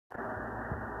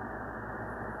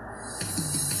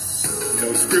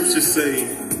Scriptures say,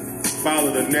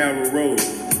 follow the narrow road.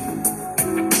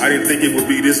 I didn't think it would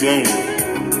be this lonely.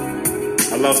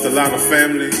 I lost a lot of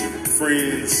family,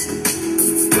 friends,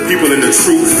 people in the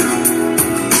truth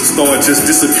started just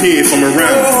disappearing from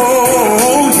around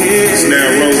me. This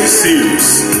narrow road is serious.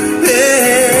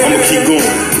 I'ma keep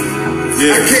going.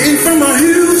 Yeah. I came from a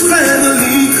huge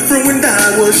family from when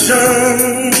I was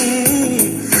young.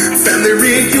 Family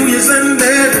reunions and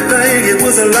everything, it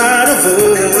was a lot of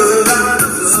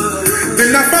us.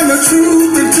 Then I found the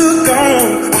truth and took on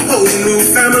a whole new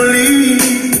family.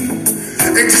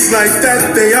 And just like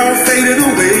that, they all faded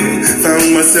away.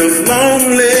 Found myself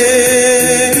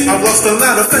lonely. I lost a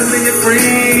lot of family and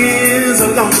friends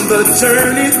along the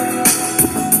journey.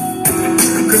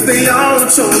 Cause they all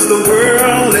chose the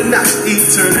world and not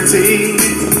eternity.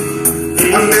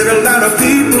 I met a lot of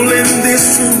people in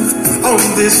this truth on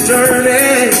this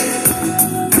journey,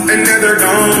 and now they're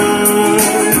gone.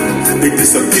 They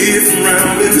disappeared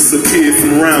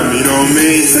from around me, you know what I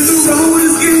mean? Said the road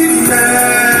is getting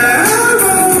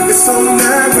narrow. It's so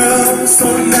narrow, so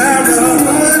narrow. There's no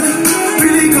one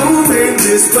really going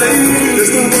this way.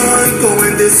 There's no one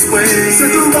going this way.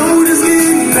 Said the road is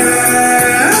getting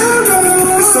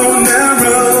narrow. It's so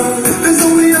narrow. There's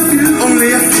only a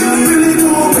few really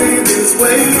going this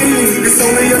way. It's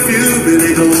only a few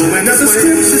really going this way. The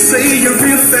scriptures say your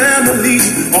real family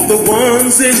are the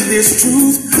ones in this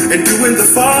truth and doing the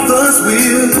Father's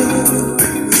will.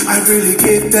 I really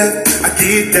get that, I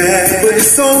get that. But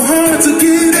it's so hard to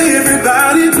get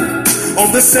everybody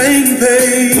on the same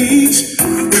page.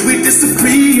 When we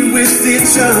disagree with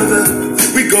each other,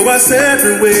 we go our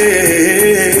separate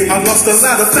ways. I lost a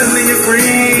lot of family and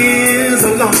friends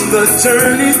along the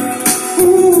journey.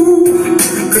 Ooh,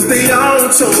 cause they all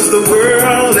chose the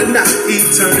world and not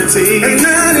eternity. And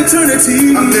not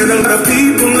eternity. I met a lot of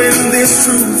people in this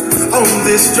truth on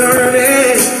this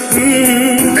journey.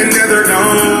 And now they're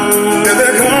gone. Now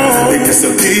they're gone. They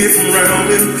disappeared from around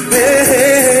me.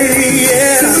 Hey,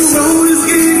 yeah. So the road is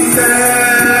getting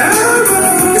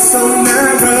narrow. It's so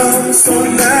narrow, so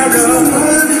narrow. There's no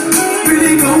one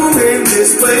really going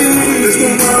this way. There's no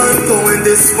one going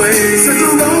this way. So the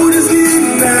road is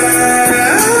getting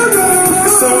narrow.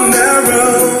 It's so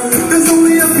narrow. There's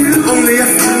only a few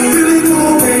really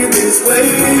going this way.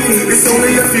 It's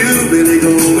only a few really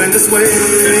going this way.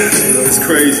 You know, it's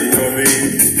crazy, you know what I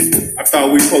mean? I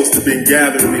thought we supposed to been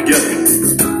gathering together.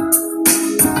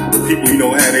 The people, you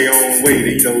know, had their own way.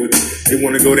 They, you know, they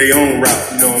want to go their own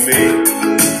route, you know what I mean?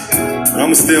 But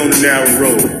I'ma stay on the narrow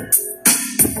road.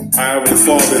 However the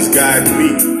Father has guided me.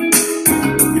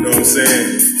 You know what I'm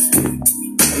saying?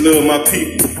 I love my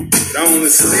people. But I don't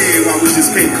understand why we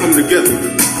just can't come together.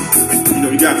 You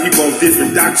know, you got people on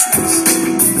different doctrines.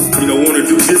 You know, want to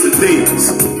do different things.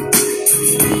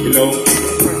 You know,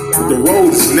 the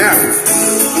road is narrow.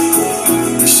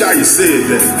 Yeshaya said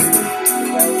that.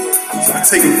 So I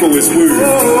take him for his word.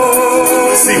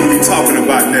 Let's see what he's talking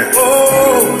about now.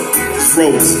 This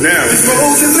road is narrow. This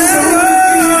road is narrow.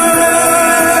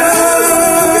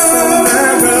 It's so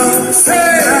narrow. It's so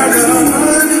narrow. There's no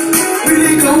one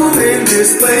really going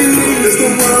this way. There's no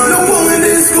one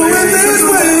is going this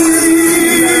way.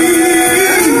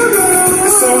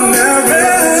 It's so narrow.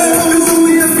 There's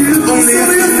only a few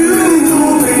really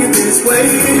going this way.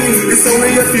 It's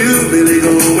only a few really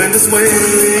going this way.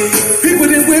 People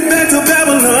that went back to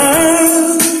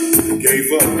Babylon, Gave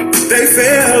up. they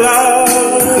fell off.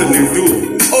 Couldn't do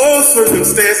it. All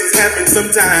circumstances happen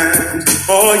sometimes.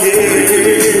 Oh They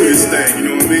couldn't do this yeah. thing, you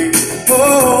know what I mean?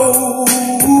 Oh,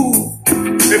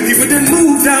 and people that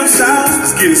moved down south.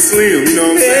 It's getting slim, you know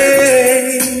what I'm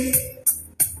saying? Hey,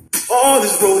 all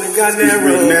this road and got It's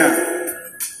real narrow.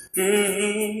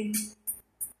 narrow.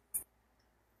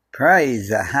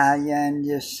 Praise Ahaya and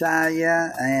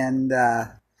Yeshaya and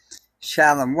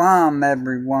Shalom,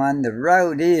 everyone. The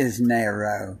road is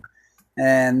narrow.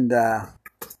 And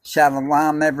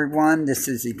Shalom, everyone. This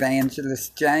is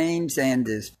Evangelist James and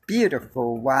his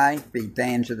beautiful wife,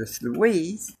 Evangelist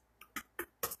Louise.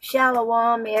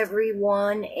 Shalom,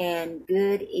 everyone, and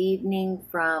good evening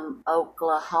from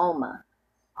Oklahoma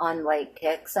on Lake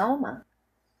Texoma.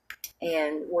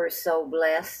 And we're so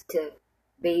blessed to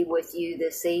be with you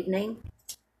this evening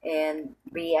and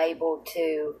be able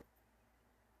to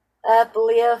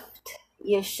uplift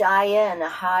Yeshaya and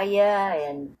Ahaya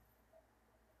and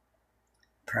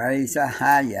Praise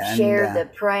Ahaya. share And, the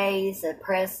praise, the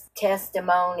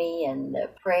testimony, and the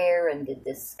prayer and the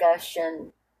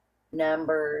discussion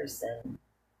numbers. And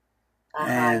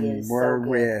Ahaya and is we're so good.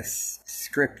 with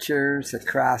scriptures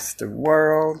across the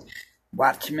world,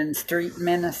 Watchman Street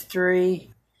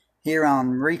Ministry, here on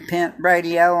Repent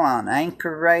Radio, on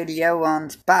Anchor Radio, on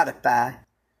Spotify.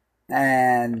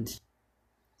 And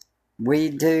we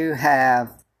do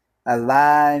have a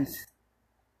live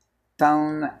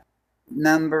phone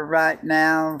number right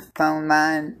now, phone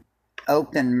line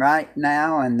open right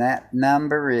now, and that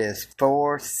number is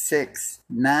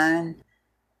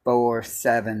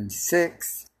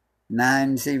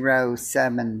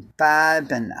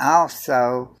 469-476-9075, and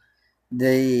also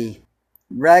the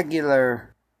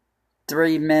regular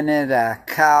 3-minute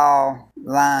call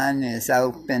line is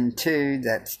open too.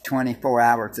 That's 24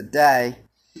 hours a day.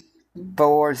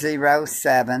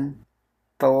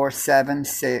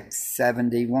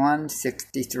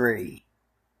 407-476-7163.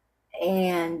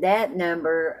 And that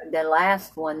number, the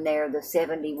last one there, the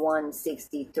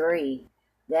 7163,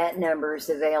 that number is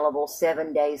available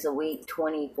 7 days a week,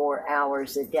 24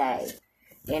 hours a day.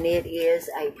 And it is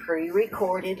a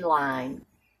pre-recorded line.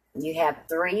 You have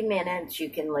 3 minutes. You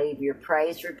can leave your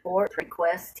praise report,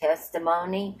 request,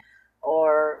 testimony,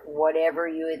 or whatever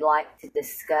you would like to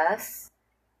discuss.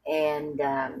 And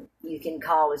you can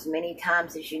call as many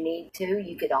times as you need to.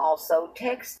 You could also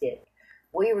text it.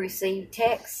 We receive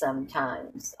texts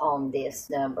sometimes on this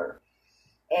number.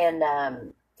 And,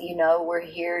 we're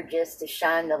here just to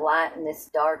shine the light in this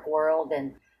dark world.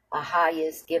 And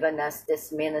Ahaya's given us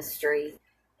this ministry.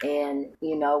 And,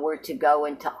 we're to go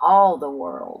into all the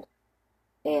world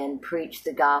and preach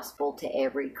the gospel to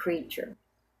every creature.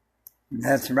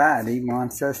 That's right. He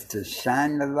wants us to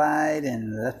shine the light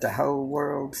and let the whole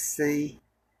world see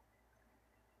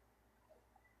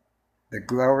the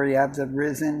glory of the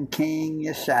risen King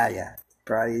Yeshua.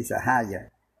 Praise Ahaya.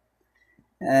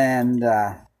 And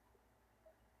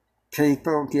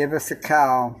people, give us a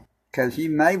call, because you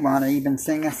may want to even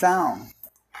sing a song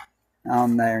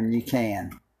on there, and you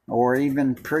can. Or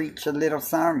even preach a little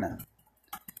sermon.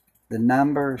 The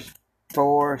number's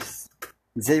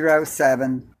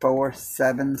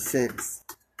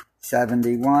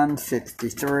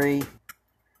 407-476-7163.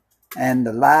 And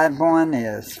the live one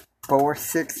is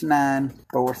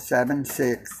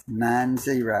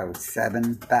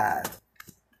 469-476-9075.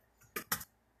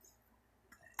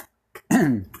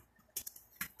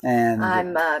 And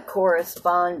I'm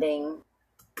corresponding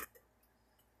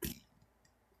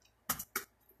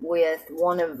with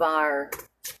one of our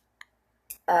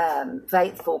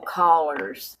faithful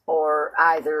callers, or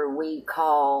either we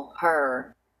call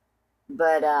her,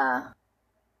 but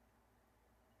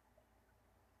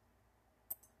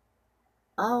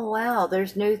oh wow,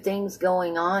 there's new things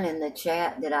going on in the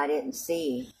chat that I didn't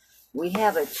see. We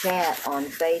have a chat on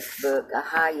Facebook,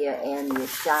 Ahaya and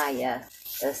Yeshaya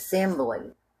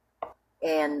Assembly,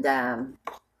 and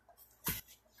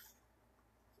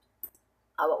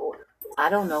I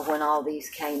don't know when all these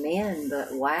came in,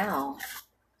 but wow.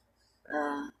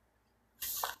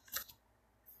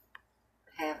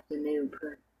 Half the new.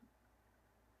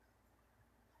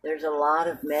 There's a lot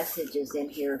of messages in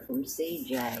here from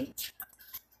CJ.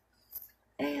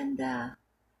 And,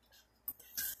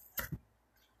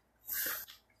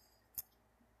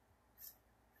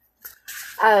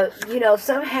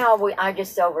 somehow I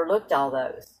just overlooked all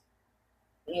those.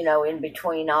 In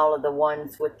between all of the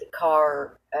ones with the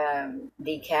car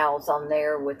decals on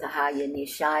there with the Ahaya and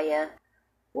Yeshaya.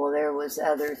 Well, there was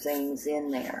other things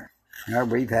in there. Well,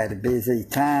 we've had a busy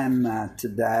time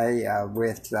today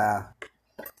with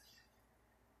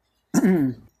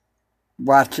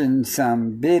watching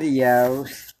some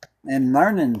videos and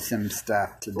learning some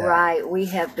stuff today. Right. We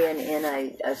have been in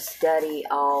a study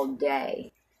all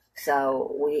day.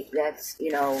 So that's,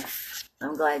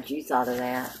 I'm glad you thought of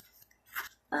that.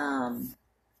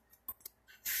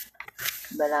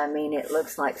 But I mean, it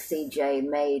looks like CJ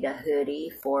made a hoodie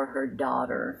for her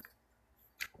daughter,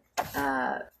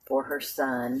 for her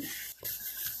son.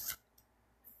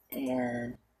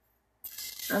 And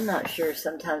I'm not sure.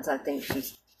 Sometimes I think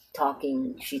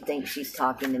she thinks she's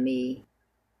talking to me,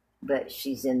 but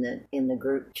she's in the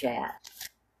group chat.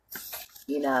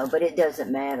 But it doesn't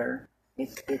matter.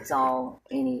 It's all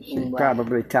anyway. She's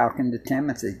probably talking to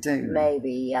Timothy too.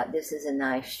 Maybe, yeah. This is a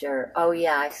nice shirt. Oh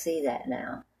yeah, I see that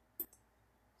now.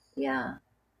 Yeah.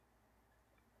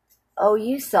 Oh,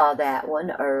 you saw that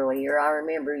one earlier. I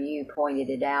remember you pointed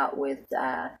it out with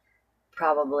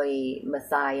probably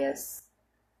Matthias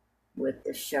with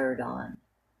the shirt on.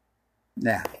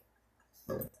 Yeah.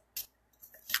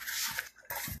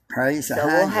 Praise the So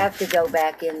we'll have to go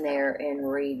back in there and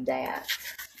read that.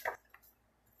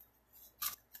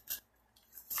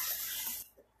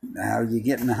 Are you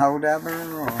getting a hold of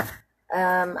her? Or?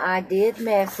 I did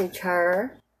message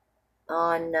her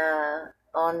on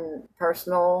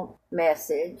personal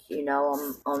message,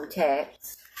 on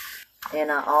text,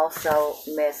 And I also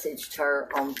messaged her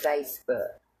on Facebook.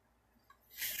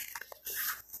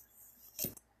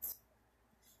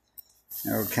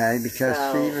 Okay, because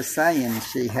she was saying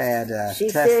she had a she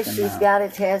testimony. says she's got a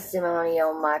testimony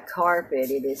on my carpet.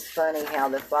 It is funny how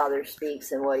the Father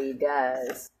speaks and what he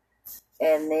does.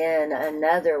 And then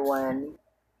another one,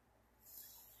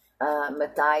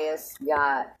 Matthias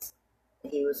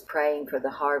he was praying for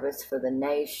the harvest for the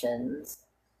nations.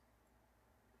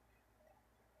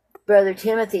 Brother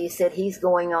Timothy said he's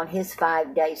going on his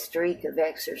 5-day streak of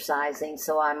exercising,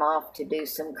 so I'm off to do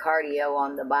some cardio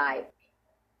on the bike.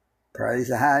 Praise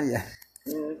the higher.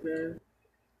 Mm-hmm.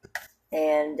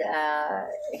 And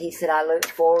he said, I look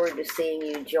forward to seeing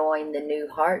you join the new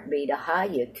Heartbeat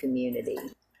Ahaya community.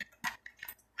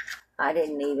 I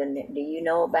didn't even, do you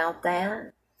know about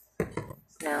that?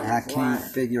 I can't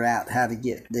figure out how to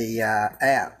get the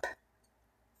app.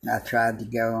 I tried to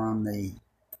go on the...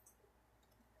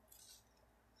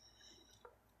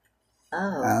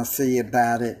 Oh. I'll see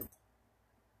about it.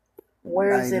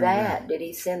 Where is it at? Did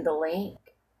he send the link?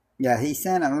 Yeah, he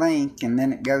sent a link, and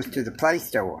then it goes to the Play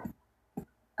Store.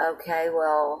 Okay,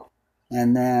 well...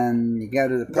 And then you go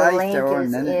to the Play Store,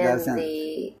 and then it doesn't...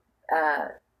 The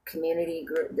community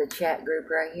group, the chat group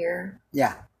right here?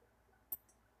 Yeah.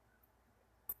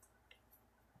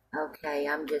 Okay,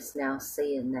 I'm just now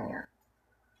seeing that.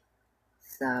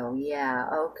 So, yeah,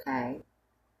 okay.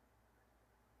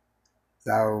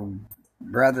 So,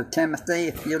 Brother Timothy,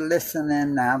 if you're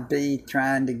listening, I'll be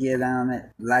trying to get on it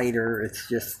later. It's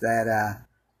just that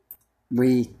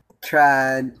we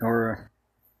tried, or...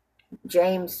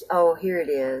 James, oh, here it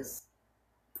is.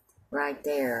 Right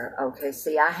there. Okay,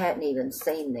 see, I hadn't even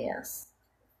seen this.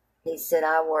 He said,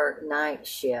 I work night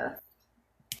shift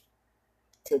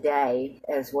today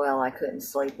as well. I couldn't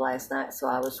sleep last night, so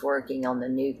I was working on the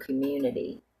new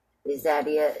community. Is that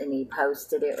it? And he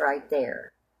posted it right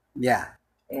there. Yeah.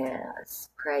 Yes,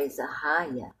 praise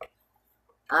Ahaya.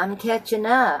 I'm catching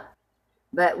up,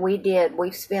 but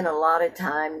we've spent a lot of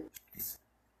time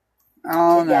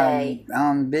today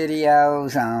on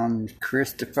videos on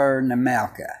Christopher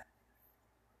Nemelka,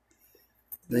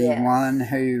 the one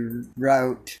who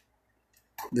wrote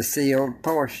the sealed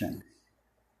portion.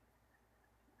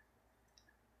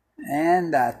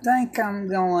 And I think I'm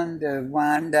going to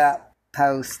wind up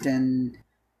posting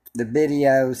the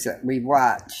videos that we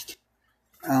watched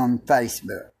on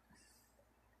Facebook.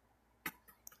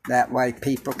 That way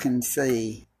people can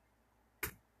see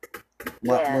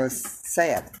what was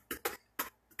said.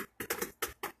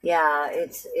 Yeah,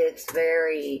 it's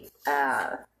very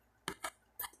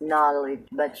knowledge,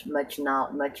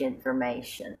 much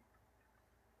information.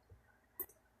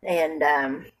 And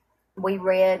we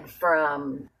read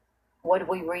from, what did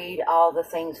we read? All the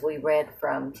things we read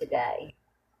from today.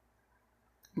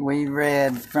 We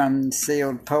read from the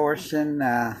sealed portion.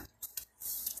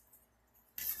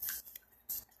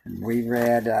 We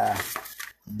read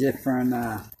different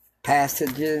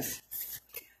passages.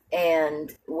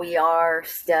 And we are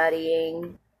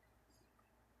studying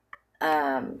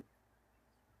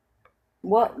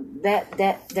what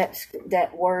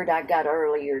that word I got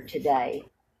earlier today.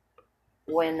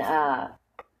 When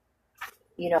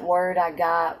word I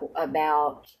got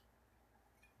about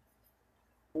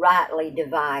rightly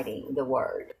dividing the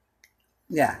word.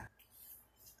 Yeah.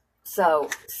 So,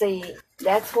 see,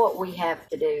 that's what we have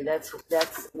to do.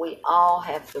 That's we all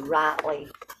have to rightly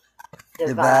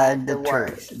divide the word.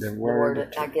 Truth. The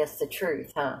word, I guess the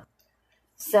truth, huh?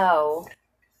 So,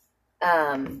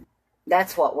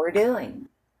 that's what we're doing.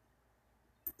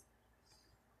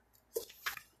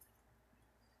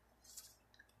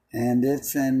 And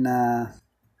it's in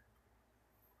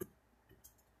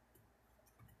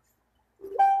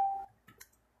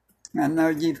I know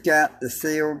you've got the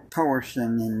sealed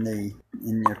portion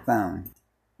in your phone.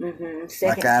 2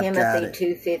 Timothy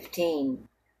 2:15.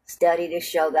 Study to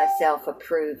show thyself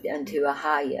approved unto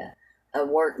Ahaya, a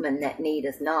workman that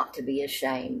needeth not to be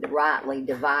ashamed, rightly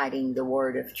dividing the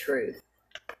word of truth.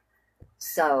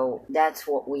 So that's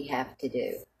what we have to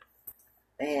do.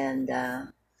 And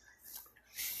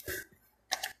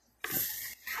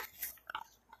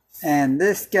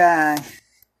this guy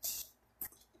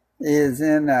is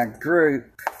in a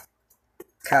group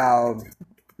called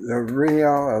The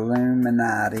Real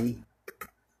Illuminati.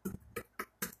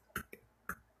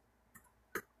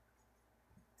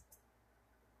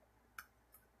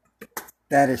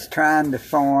 That is trying to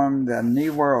form the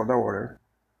New World Order.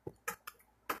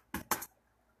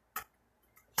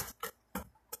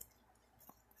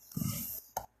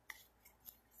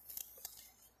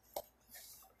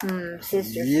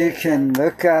 Sister, you can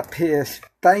look up his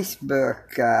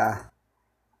Facebook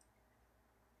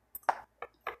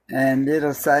And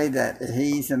it'll say that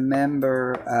he's a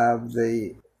member of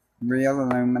the real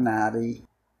Illuminati.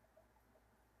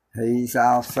 He's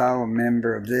also a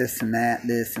member of this and that,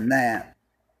 this and that.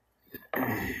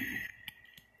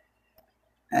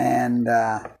 And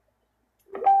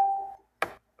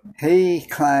he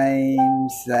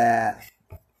claims that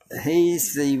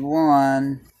he's the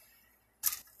one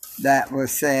that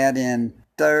was said in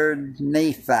 3rd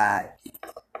Nephi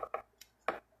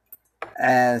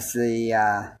as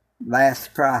the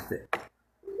last prophet.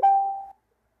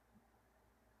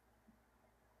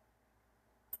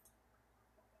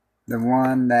 The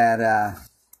one that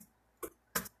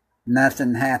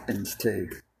nothing happens to,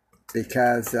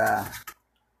 because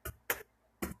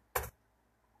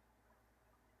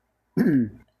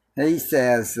he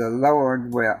says the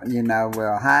Lord will,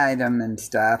 will hide him and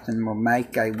stuff, and will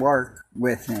make a work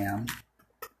with him.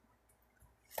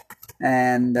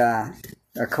 And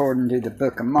according to the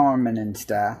Book of Mormon and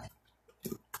stuff.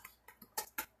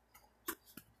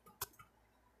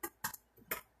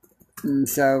 And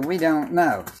so we don't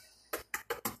know.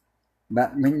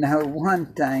 But we know one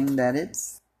thing, that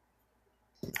it's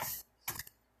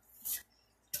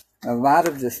a lot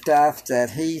of the stuff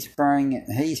that he's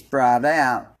brought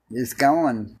out is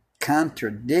going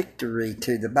contradictory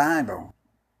to the Bible.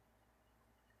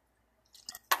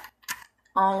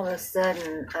 All of a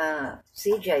sudden,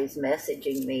 CJ's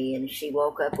messaging me, and she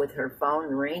woke up with her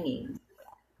phone ringing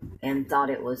and thought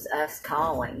it was us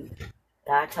calling.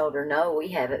 I told her, no, we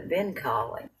haven't been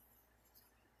calling.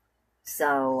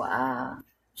 So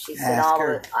she said,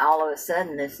 all of a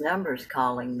sudden, this number's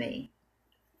calling me.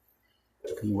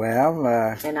 Well,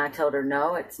 and I told her,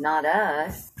 no, it's not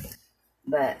us.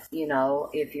 But,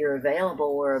 if you're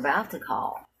available, we're about to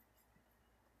call.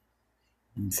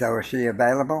 And so is she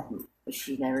available?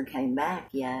 She never came back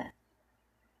yet.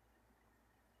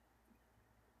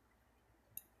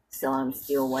 So I'm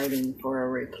still waiting for a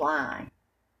reply.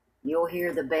 You'll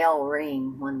hear the bell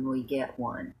ring when we get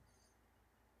one.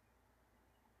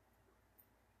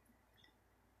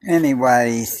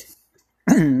 Anyways,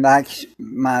 like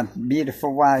my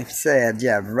beautiful wife said,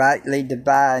 rightly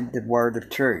divide the word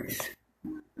of truth.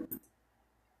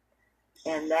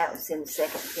 And that was in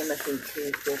 2 Timothy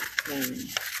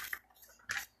 2:15.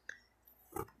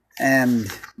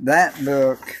 And that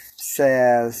book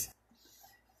says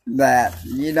that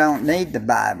you don't need the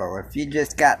Bible. If you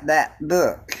just got that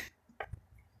book,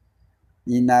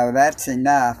 that's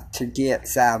enough to get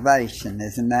salvation.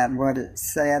 Isn't that what it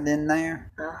said in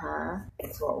there?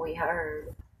 It's what we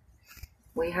heard.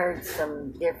 We heard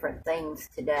some different things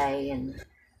today, and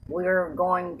we're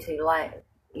going to, like,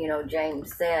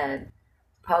 James said,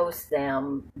 post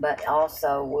them, but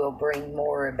also we'll bring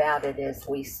more about it as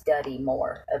we study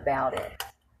more about it.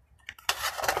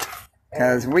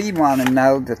 Because we want to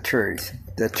know the truth.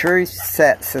 The truth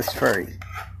sets us free.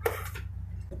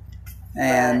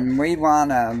 And we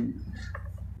want to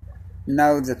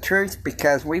know the truth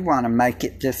because we want to make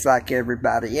it just like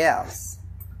everybody else.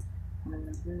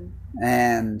 Mm-hmm.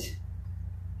 And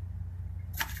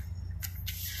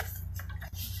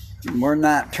we're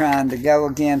not trying to go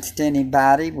against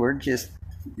anybody. We're just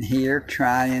here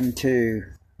trying to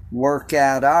work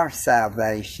out our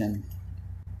salvation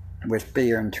with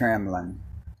fear and trembling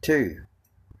too.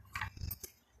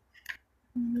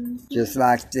 Mm-hmm. Just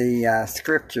like the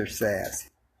scripture says.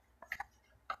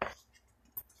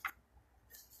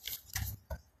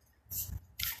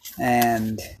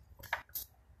 And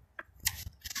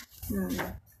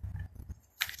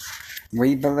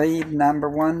we believe, number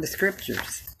one, the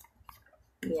scriptures.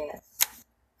 Yes.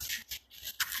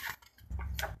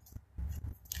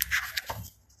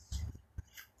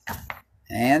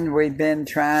 And we've been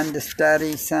trying to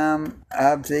study some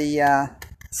of the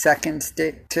second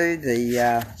stick to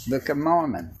the Book of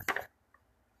Mormon.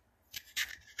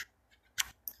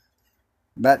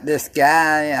 But this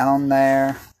guy on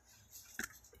there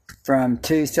from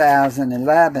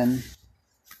 2011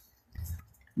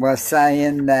 was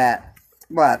saying that,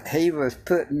 he was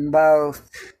putting both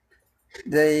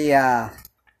the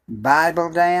Bible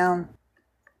down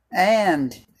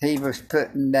and he was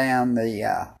putting down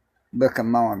the Book of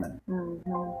Mormon.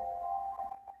 Mm-hmm.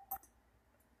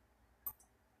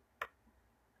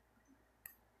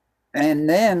 And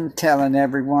then telling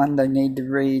everyone they need to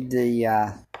read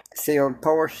the sealed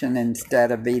portion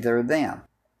instead of either of them.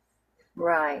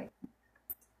 Right.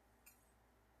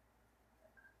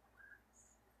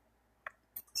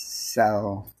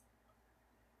 So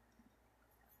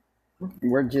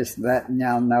we're just letting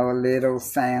y'all know a little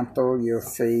sample. You'll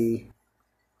see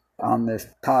on this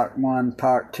part 1,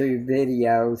 part 2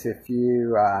 videos if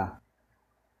you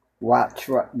watch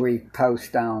what we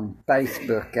post on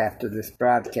Facebook after this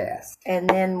broadcast. And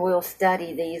then we'll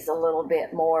study these a little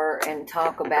bit more and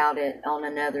talk about it on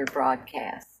another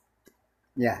broadcast.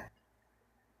 Yeah.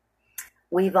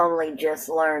 We've only just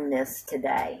learned this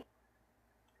today.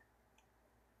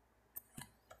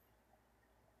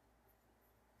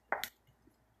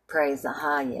 Praise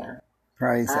Ahaya.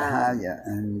 Praise Ahaya.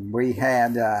 And we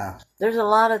had... there's a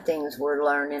lot of things we're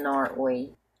learning, aren't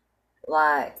we?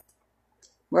 Like...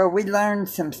 Well, we learned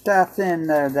some stuff in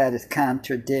there that is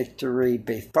contradictory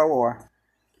before.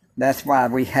 That's why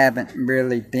we haven't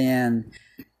really been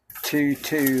too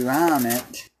on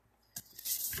it.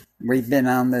 We've been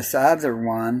on this other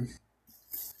one,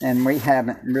 and we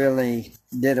haven't really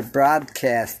did a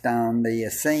broadcast on the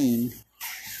Essene.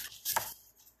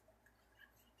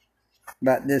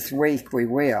 But this week we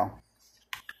will.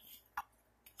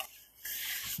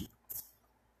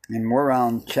 And we're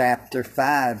on chapter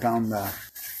 5 on the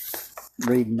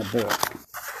reading the book.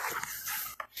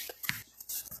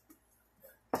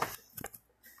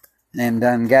 And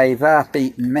done gave up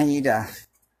eating meat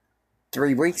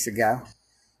 3 weeks ago.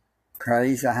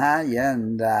 Praise Ahaya,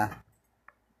 and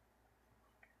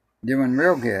doing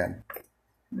real good.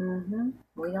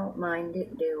 We don't mind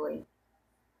it, do we?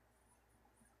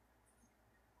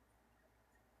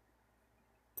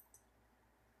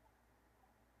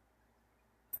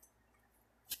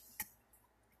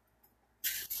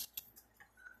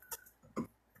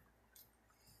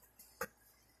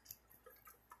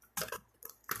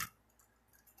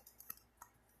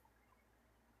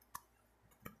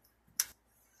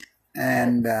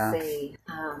 And let's see.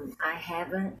 I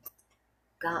haven't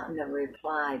gotten a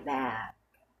reply back.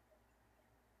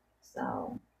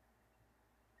 So,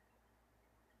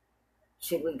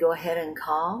 should we go ahead and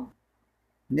call?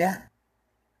 Yeah.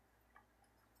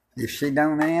 If she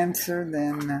don't answer,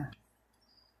 then...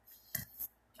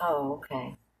 Oh,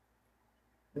 okay.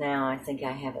 Now I think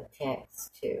I have a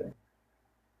text too.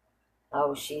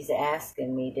 Oh, she's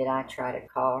asking me, did I try to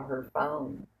call her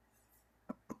phone?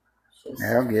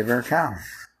 I'll give her a call.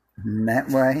 And that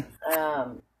way.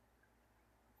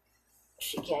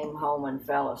 She came home and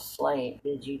fell asleep.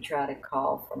 Did you try to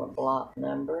call from a blocked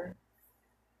number?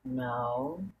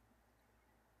 No.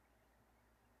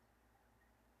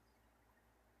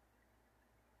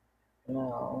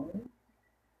 No.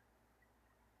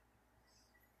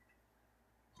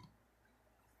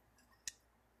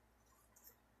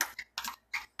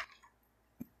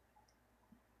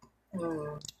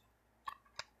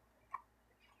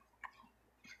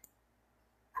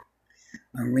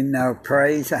 And we know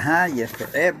praise Ahaya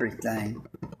for everything.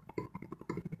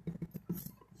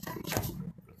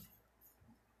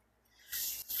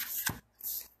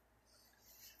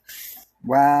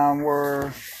 While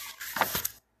we're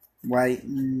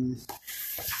waiting,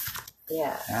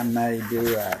 I may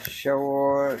do a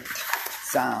short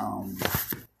song.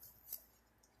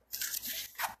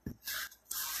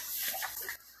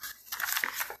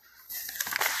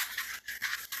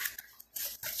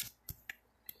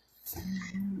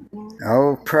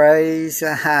 Oh, praise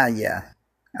Ahaya,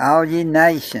 all ye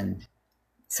nations.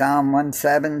 Psalm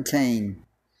 117.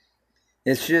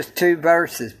 It's just 2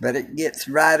 verses, but it gets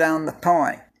right on the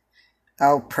point.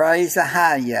 Oh, praise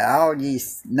Ahaya, all ye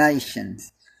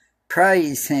nations.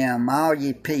 Praise him, all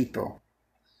ye people.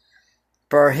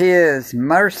 For his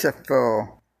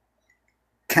merciful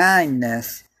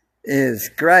kindness is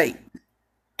great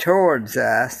towards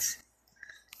us,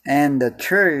 and the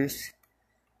truth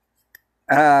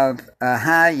of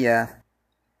Ahaya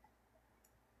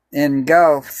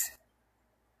engulfs,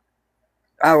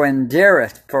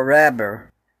 endureth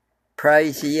forever.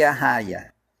 Praise ye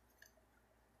Ahaya.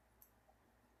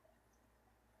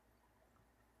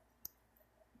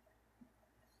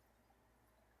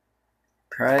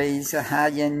 Praise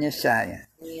Ahaya and Yeshaya.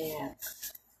 Yeah.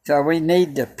 So we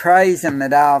need to praise him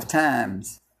at all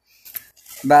times.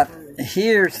 But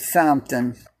here's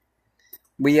something.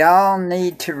 We all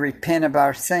need to repent of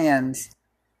our sins.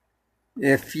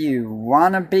 If you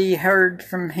want to be heard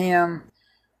from him,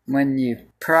 when you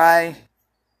pray,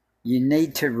 you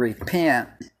need to repent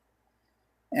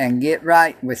and get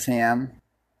right with him.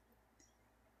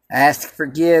 Ask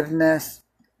forgiveness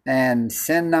and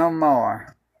sin no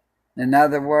more. In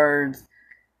other words,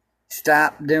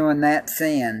 stop doing that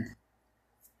sin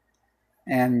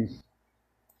and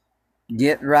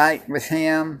get right with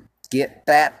him. Get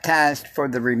baptized for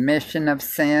the remission of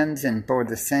sins and for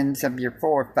the sins of your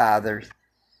forefathers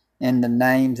in the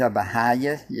names of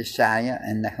Ahaya, Yeshaya,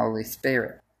 and the Holy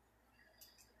Spirit.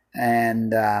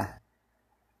 And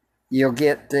you'll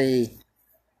get the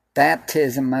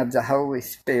baptism of the Holy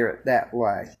Spirit that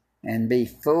way. and be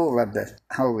full of the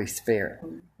Holy Spirit.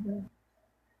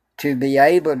 To be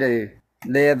able to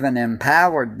live an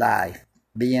empowered life,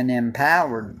 being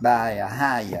empowered by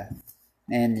Ahia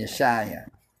and Yeshaya.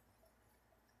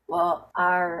 Well,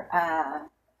 our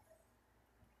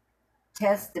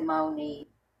testimony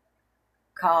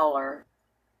caller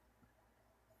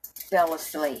fell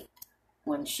asleep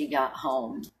when she got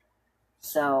home.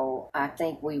 So I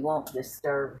think we won't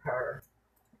disturb her.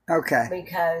 Okay.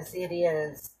 Because it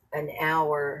is an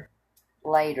hour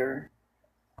later.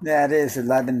 That is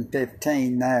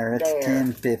 11:15 there. It's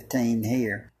 10:15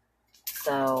 here.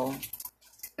 So,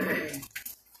 but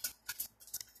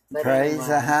praise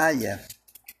anyway, Ahia.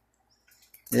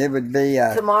 It would be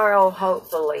tomorrow.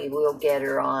 Hopefully, we'll get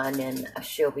her on, and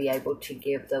she'll be able to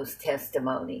give those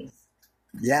testimonies.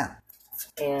 Yeah.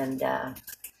 And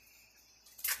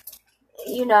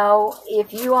you know,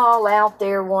 if you all out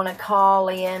there want to call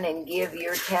in and give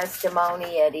your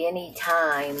testimony at any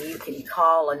time, you can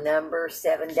call a number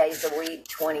 7 days a week,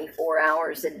 24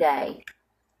 hours a day.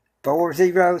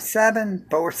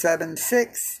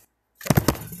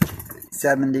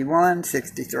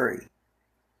 407-476-7163.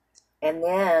 And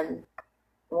then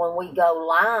when we go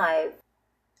live,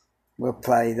 we'll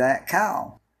play that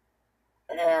call.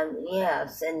 And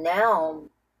yes, and now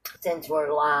since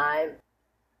we're live,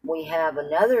 we have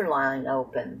another line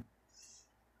open.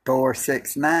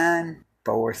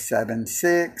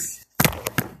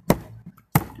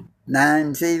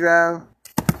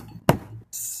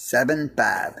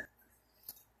 469-476-9075.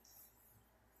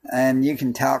 And you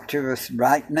can talk to us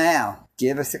right now.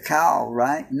 Give us a call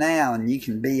right now, and you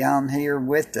can be on here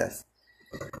with us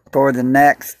for the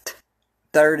next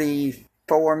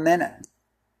 34 minutes.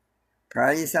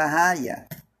 Praise Ahia.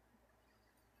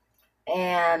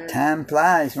 And time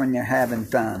flies when you're having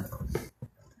fun.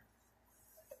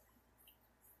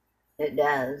 It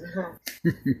does.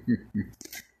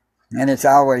 And it's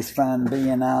always fun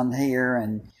being on here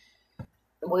and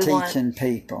we teaching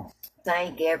people.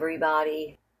 Thank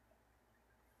everybody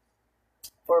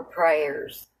for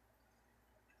prayers.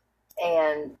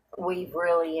 And we've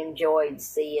really enjoyed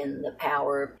seeing the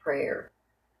power of prayer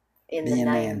in the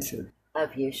name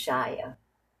of Yeshaya.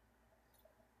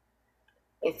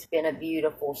 It's been a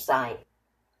beautiful sight.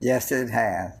 Yes, it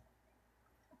has.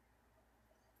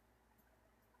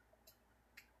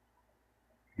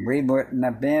 We wouldn't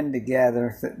have been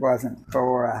together if it wasn't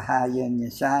for Ahia and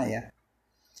Yeshaya.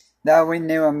 Though we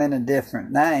knew them in a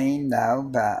different name, though,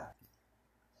 but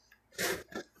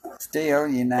still,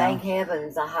 you know. Thank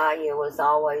heavens Ahia was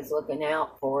always looking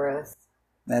out for us.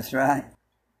 That's right.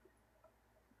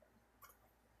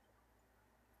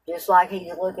 Just like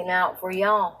he's looking out for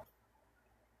y'all.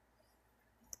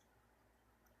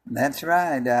 That's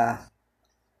right.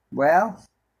 Well,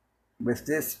 with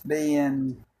this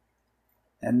being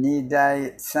a new day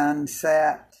at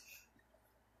sunset,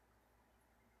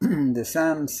 the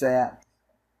sunset,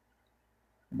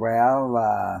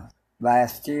 well,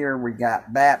 last year we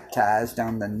got baptized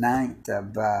on the 9th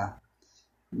of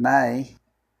May,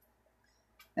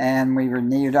 and we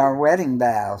renewed our wedding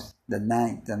vows the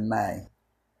 9th of May.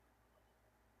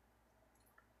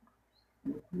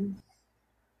 Mm-hmm.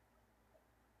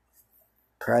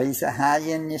 Praise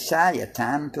Ahia and Yeshaya.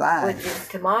 Time flies. Which is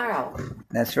tomorrow.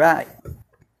 That's right.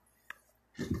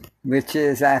 Which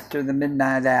is after the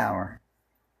midnight hour.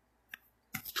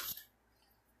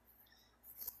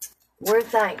 We're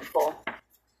thankful.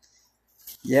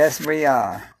 Yes, we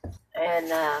are.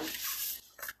 And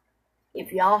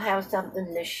if y'all have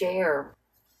something to share,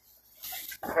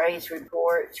 praise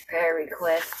reports, prayer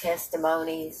requests,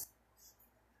 testimonies,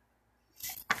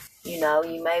 you know,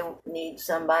 you may need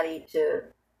somebody to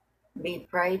be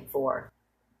prayed for.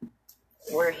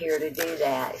 We're here to do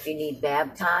that. If you need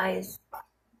baptized.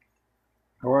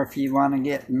 Or if you want to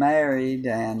get married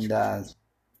and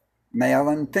male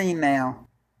and female.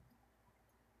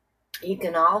 You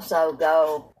can also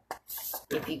go,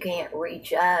 if you can't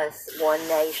reach us,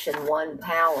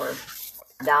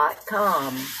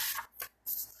 onenationonepower.com.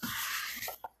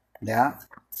 Yeah.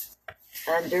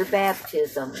 Under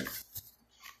baptisms.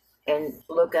 And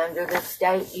look under the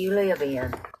state you live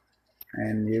in.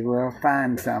 And you will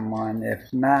find someone.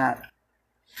 If not,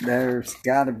 there's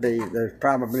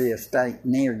probably a state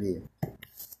near you.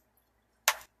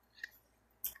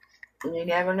 And you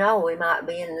never know, we might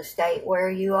be in the state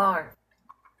where you are.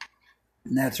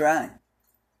 That's right.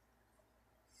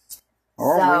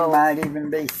 Or we might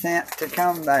even be sent to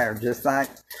come there, just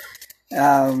like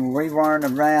we weren't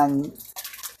around.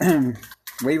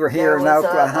 We were here in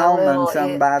Oklahoma and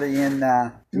somebody in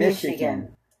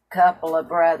Michigan. Couple of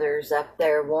brothers up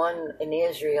there, one an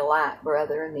Israelite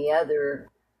brother and the other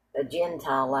a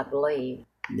Gentile, I believe.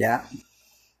 Yeah.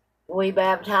 We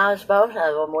baptized both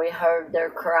of them. We heard their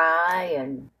cry,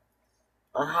 and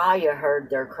Ahaya heard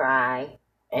their cry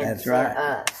and That's sent right.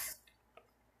 us.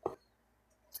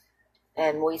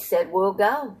 And we said, we'll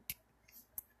go.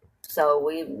 So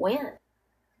we went.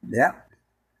 Yeah.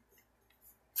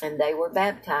 And they were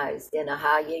baptized in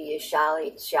Ahaya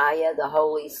Yeshaya, the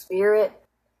Holy Spirit,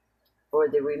 for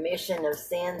the remission of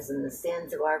sins and the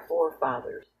sins of our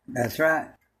forefathers. That's right.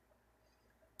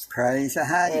 Praise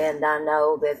Ahaya. And I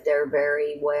know that they're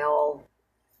very well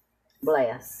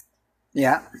blessed.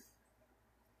 Yeah.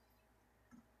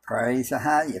 Praise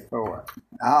Ahaya for it.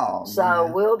 Oh, So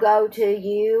man. we'll go to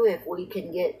you. If we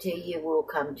can get to you, we'll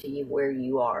come to you where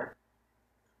you are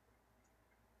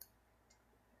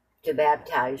to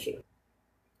baptize you.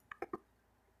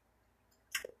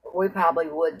 We probably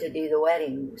would to do the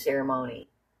wedding ceremony.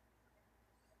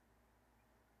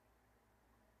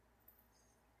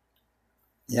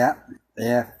 Yeah.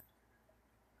 Yeah.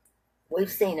 We've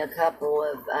seen a couple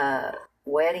of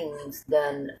weddings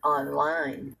done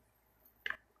online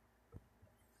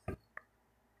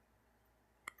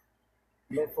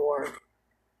before.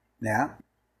 Yeah.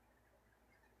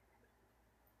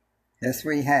 Yes,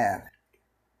 we have.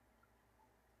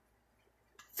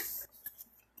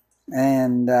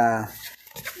 And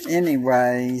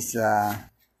anyways,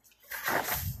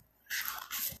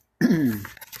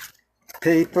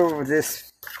 people,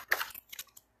 this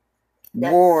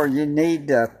war, you need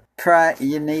to pray.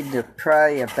 You need to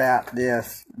pray about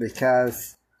this,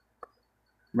 because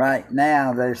right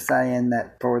now they're saying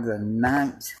that for the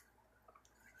 9th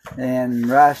in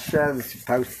Russia, there's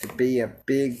supposed to be a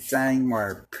big thing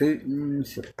where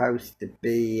Putin's supposed to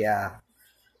be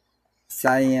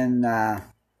saying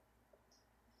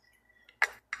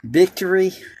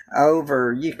victory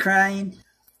over Ukraine.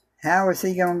 How is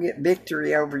he going to get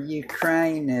victory over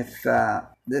Ukraine if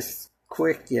this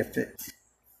quick? If it's,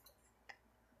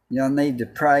 you'll need to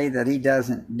pray that he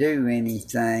doesn't do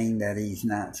anything that he's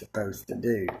not supposed to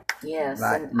do. Yes,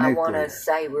 like and I want nuclear. to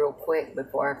say real quick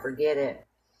before I forget it,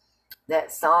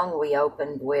 that song we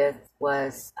opened with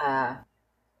was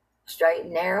Straight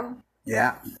and Narrow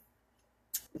Yeah,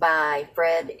 by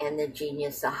Fred and the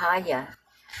Genius Ahaya.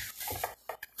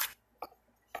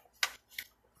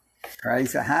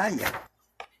 praise Ahaya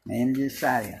and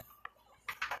Josiah.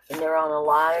 And they're on a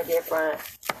lot of different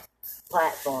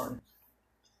platforms.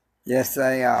 Yes,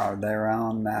 they are. They're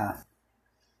on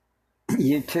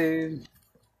YouTube.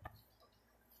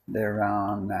 They're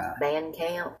on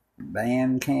Bandcamp,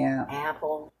 Bandcamp,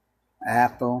 Apple,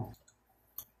 Apple.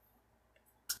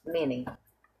 many.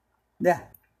 Yeah.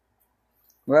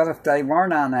 Well, if they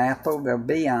weren't on Apple, they'll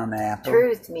be on Apple.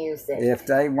 Truth Music. If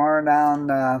they weren't on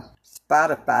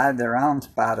Spotify, they're on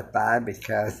Spotify,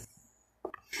 because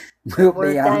we'll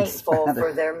We're be on thankful Spotify.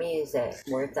 for their music.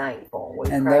 We're thankful. We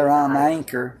And praise they're on God.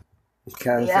 Anchor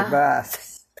because Yeah. of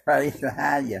us. Praise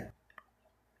Ahaya.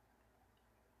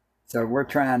 So we're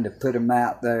trying to put them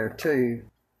out there too.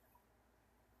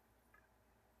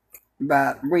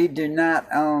 But we do not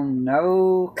own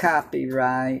no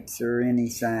copyrights or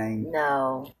anything.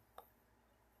 No.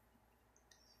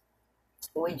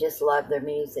 We just love their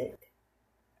music.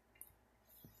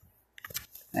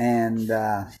 And,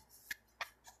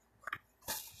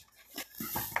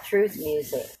 Truth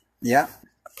Music. yep.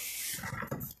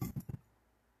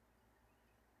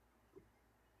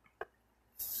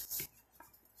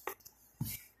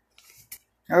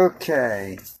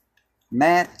 Okay.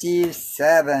 Matthew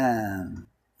 7.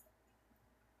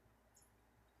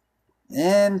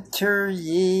 Enter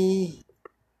ye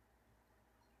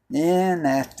in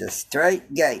at the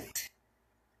strait gate.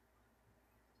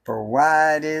 For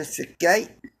wide is the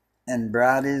gate, and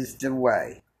broad is the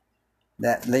way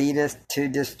that leadeth to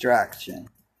destruction,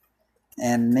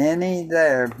 and many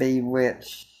there be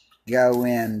which go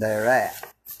in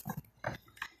thereat.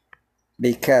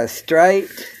 Because strait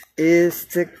is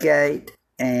the gate,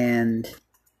 and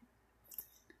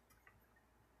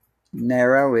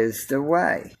narrow is the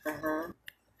way,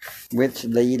 which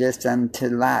leadeth unto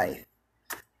life,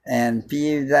 and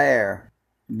few there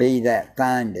be that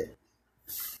find it.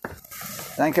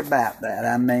 Think about that.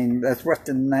 I mean, that's what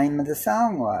the name of the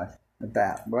song was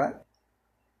about. What?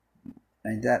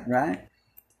 Ain't that right?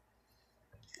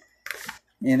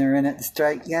 Enter in at the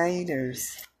straight gate, or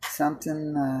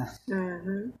something?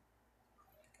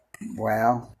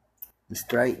 Well, the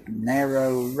straight and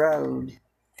narrow road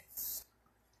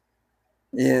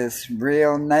is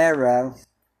real narrow,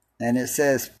 and it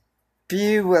says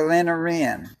few will enter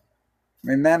in.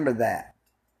 Remember that.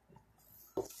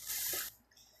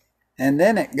 And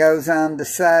then it goes on to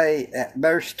say at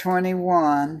verse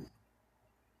 21,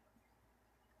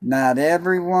 Not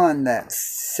every one that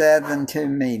saith unto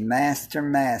me, Master,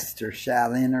 Master,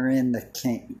 shall enter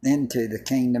into the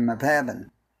kingdom of heaven,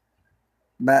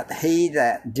 but he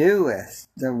that doeth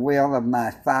the will of my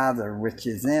Father which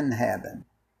is in heaven.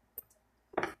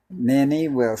 Many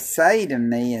will say to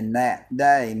me in that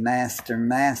day, Master,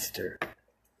 Master,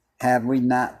 have we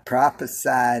not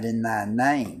prophesied in thy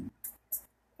name?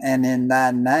 And in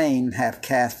thy name have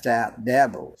cast out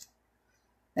devils?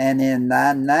 And in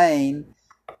thy name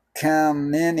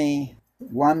come many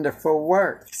wonderful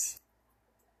works?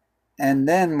 And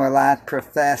then will I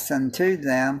profess unto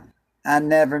them, I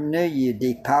never knew you.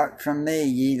 Depart from me,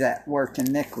 ye that work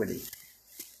iniquity.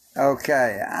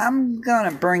 Okay, I'm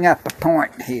going to bring up a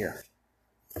point here.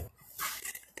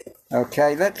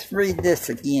 Okay, let's read this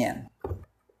again.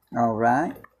 All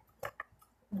right?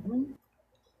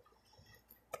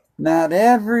 Not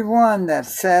every one that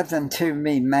saith unto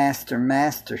me, Master,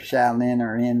 Master, shall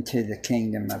enter into the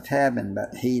kingdom of heaven,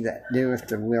 but he that doeth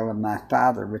the will of my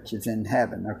Father which is in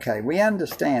heaven. Okay, we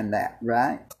understand that,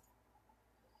 right?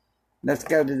 Let's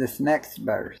go to this next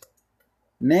verse.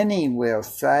 Many will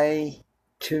say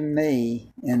to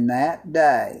me in that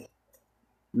day,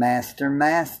 Master,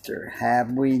 Master,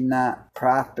 have we not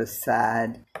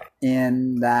prophesied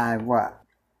in thy what?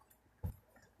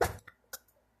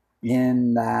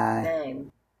 In thy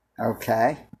name.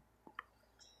 Okay.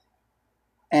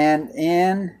 And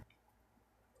in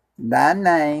thy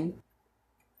name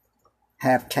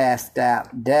have cast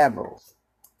out devils.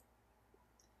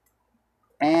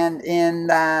 And in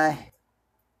thy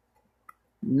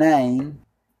name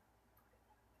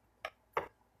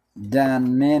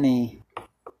done many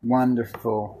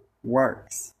wonderful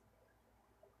works.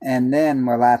 And then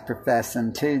will I profess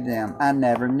unto them, I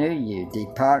never knew you.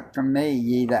 Depart from me,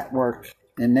 ye that work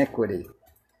iniquity.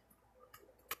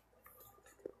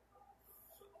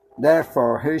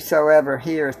 Therefore, whosoever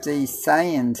heareth these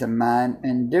sayings of mine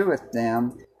and doeth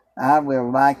them, I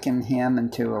will liken him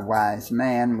unto a wise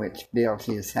man which built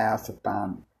his house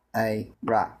upon a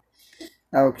rock.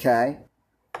 Okay.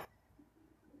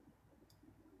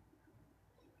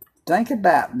 Think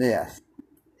about this.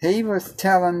 He was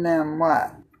telling them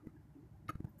what?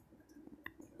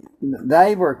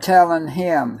 They were telling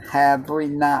him, have we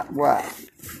not what?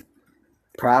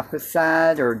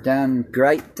 Prophesied or done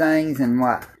great things in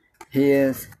what?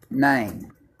 His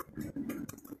name.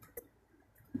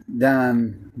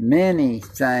 Done many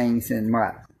things in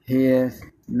what? His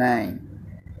name.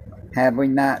 Have we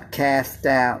not cast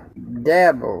out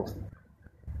devils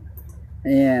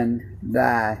in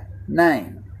thy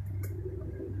name?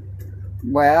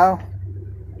 Well,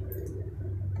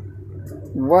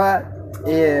 what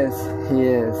is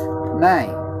his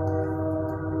name?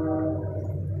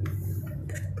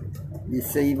 You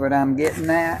see what I'm getting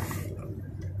at?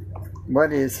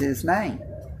 What is his name?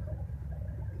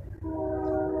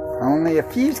 Only a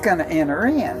few's going to enter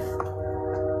in.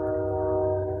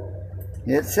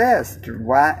 It says,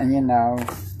 why, you know,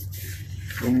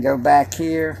 we can go back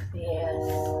here.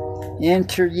 Yes.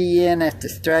 Enter ye in at the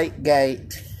strait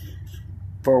gate,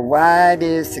 for wide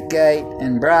is the gate,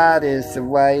 and broad is the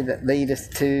way that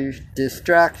leadeth to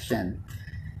destruction.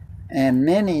 And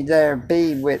many there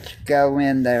be which go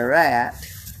in thereat,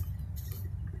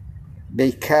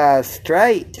 because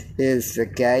strait is the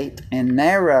gate, and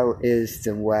narrow is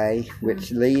the way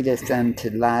which leadeth unto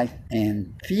life,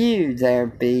 and few there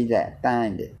be that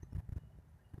find it.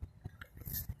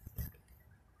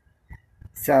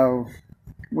 So,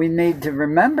 we need to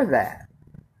remember that.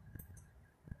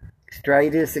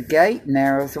 Straight is the gate,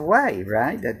 narrow is the way,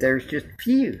 right? That there's just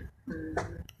few.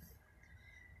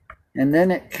 And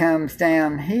then it comes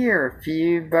down here, a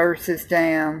few verses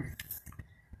down.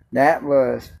 That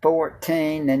was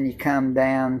 14, then you come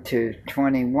down to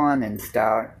 21 and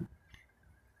start.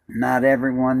 Not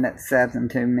everyone that saith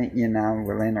unto me, you know,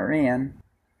 will enter in.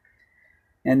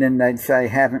 And then they'd say,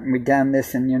 haven't we done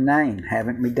this in your name?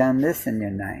 Haven't we done this in your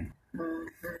name?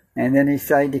 And then he'd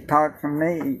say, depart from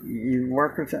me, you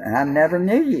workers, I never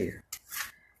knew you.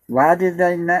 Why did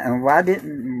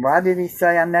he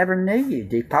say, I never knew you?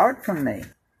 Depart from me.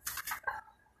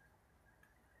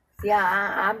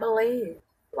 Yeah, I believe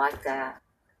like that.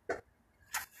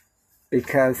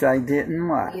 Because they didn't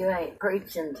what? You ain't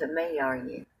preaching to me, are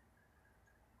you?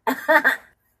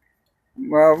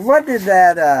 Well, what did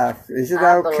that, is it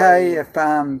I okay believe. if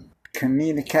I'm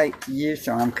communicate to you,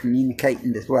 so I'm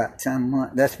communicating to what?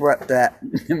 Someone? That's what that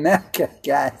America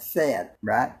guy said,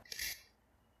 right?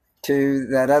 To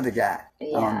that other guy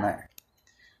on there.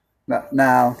 But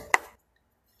now,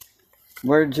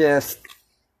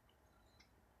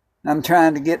 I'm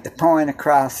trying to get the point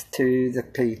across to the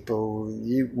people.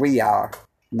 We are.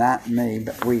 Not me,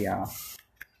 but we are.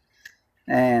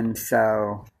 And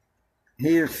so,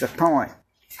 here's the point.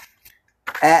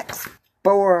 Acts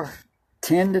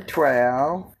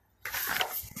 4:10-12.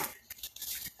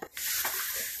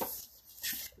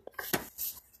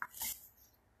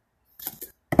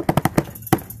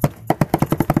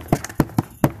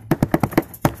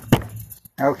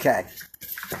 Okay.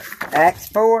 Acts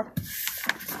 4,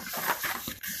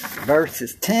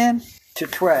 verses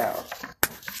 10-12.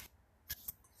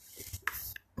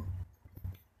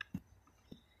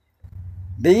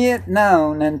 Be it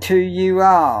known unto you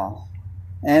all,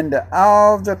 and to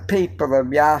all the people of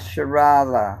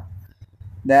Yasharallah,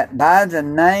 that by the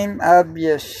name of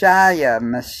Yeshua,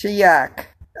 Mashiach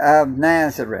of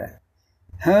Nazareth,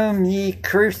 whom ye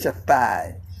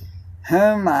crucified,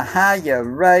 whom Ahiah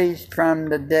raised from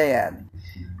the dead,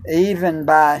 even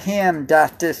by him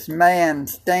doth this man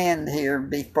stand here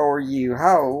before you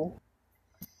whole.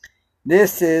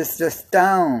 This is the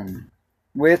stone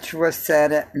which was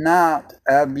set at naught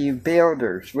of you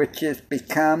builders, which is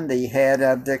become the head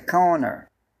of the corner.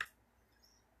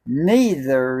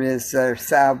 Neither is there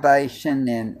salvation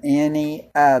in any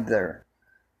other,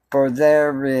 for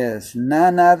there is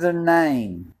none other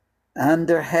name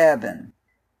under heaven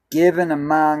given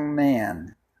among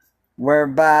men,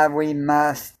 whereby we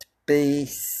must be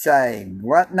saved.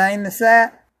 What name is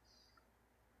that?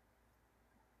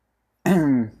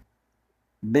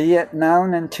 Be it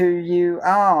known unto you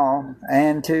all,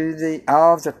 and to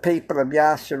all the people of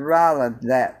Yasharallah,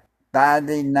 that by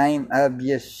the name of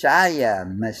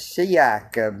Yeshua,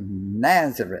 Mashiach of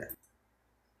Nazareth,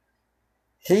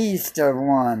 he's the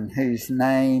one whose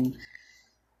name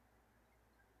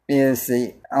is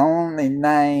the only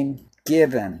name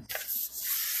given.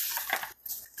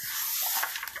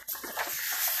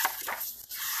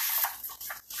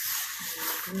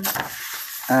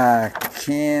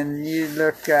 Can you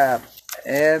look up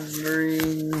every...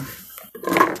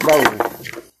 Whoa.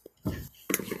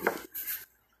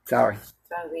 Sorry.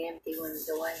 Throw the empty ones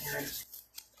away, honey.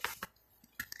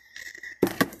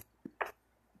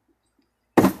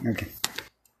 Okay.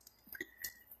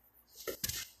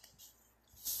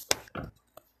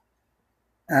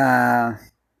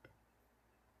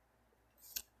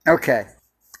 Okay.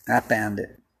 I found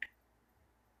it.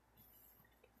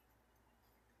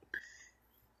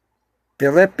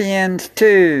 Philippians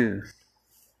 2,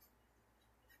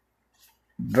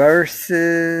 verse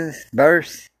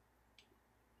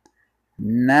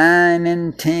 9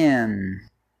 and 10.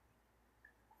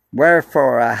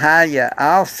 Wherefore Ahiah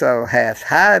also hath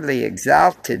highly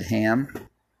exalted him,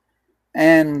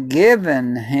 and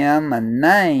given him a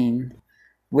name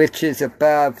which is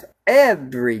above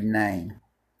every name,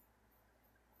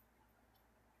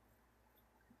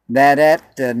 that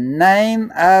at the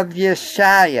name of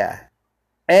Yeshua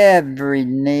every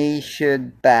knee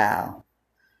should bow,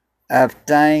 of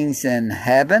things in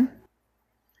heaven,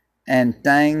 and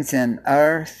things in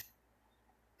earth,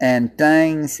 and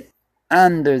things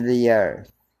under the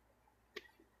earth,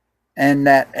 and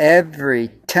that every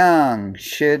tongue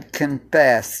should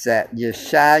confess that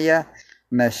Yeshua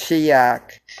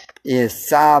Mashiach is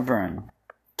sovereign,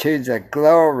 to the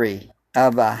glory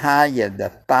of Ahiah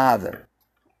the Father.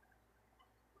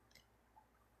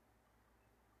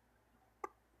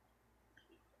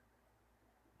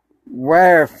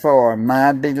 Wherefore,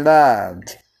 my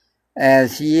beloved,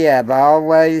 as ye have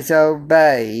always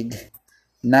obeyed,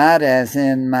 not as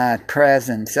in my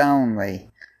presence only,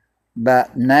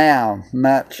 but now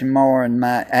much more in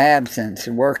my absence,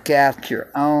 work out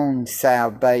your own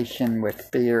salvation with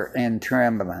fear and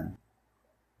trembling.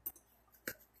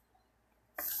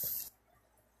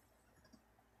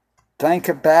 Think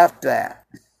about that,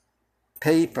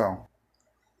 people.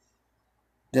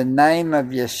 The name of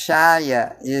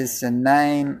Yeshua is the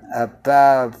name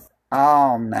above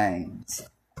all names.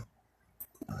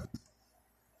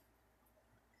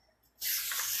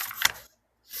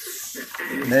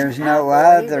 There's no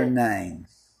other name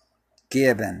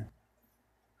given.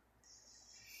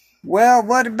 Well,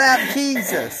 what about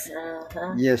Jesus?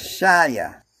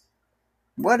 Yeshua.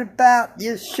 What about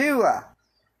Yeshua?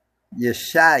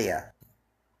 Yeshua.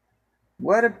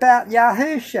 What about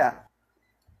Yahusha?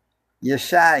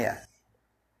 Yeshua.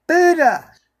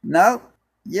 Buddha. No,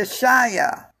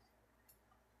 Yeshua.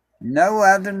 No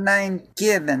other name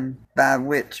given by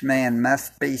which man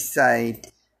must be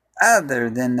saved other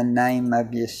than the name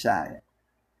of Yeshua.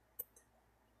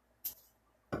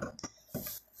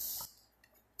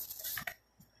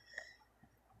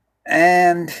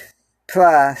 And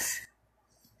plus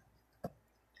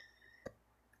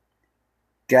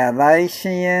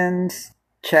Galatians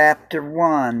chapter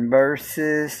 1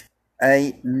 verses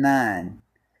 8 and 9.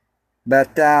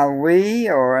 But thou we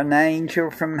or an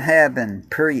angel from heaven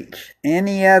preach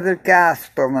any other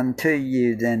gospel unto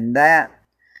you than that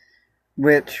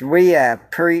which we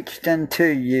have preached unto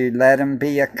you, let him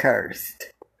be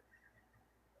accursed.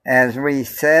 As we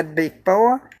said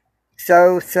before,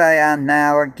 so say I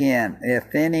now again,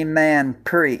 if any man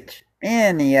preach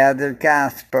any other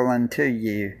gospel unto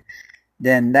you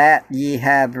than that ye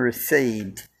have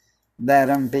received, let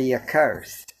him be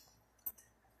accursed.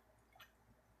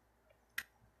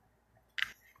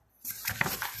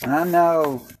 I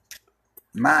know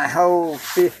my whole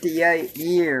 58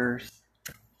 years,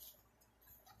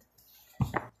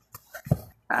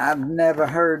 I've never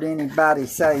heard anybody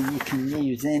say you can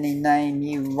use any name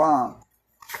you want.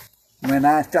 When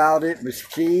I thought it was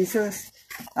Jesus,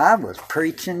 I was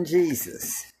preaching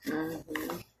Jesus.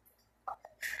 Mm-hmm.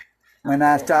 When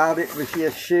I thought it was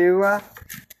Yeshua,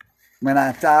 when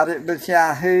I thought it was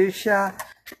Yahusha,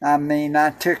 I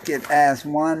took it as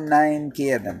one name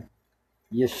given.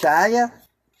 Yeshaya,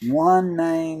 one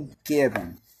name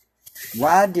given.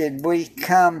 Why did we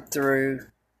come through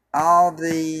all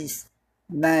these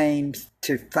names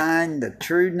to find the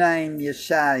true name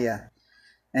Yeshaya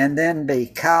and then be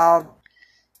called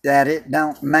that it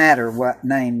don't matter what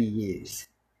name you use?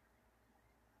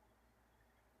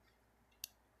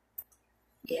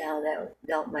 Yeah, that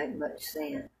don't make much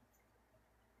sense.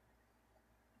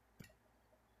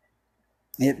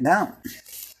 It don't.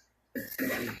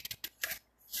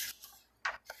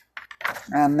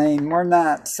 We're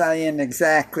not saying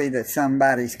exactly that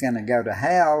somebody's going to go to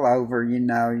hell over,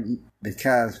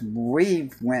 because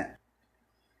we've went,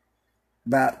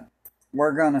 but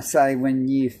we're going to say when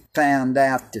you found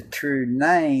out the true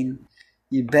name,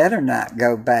 you better not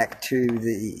go back to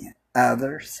the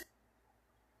others.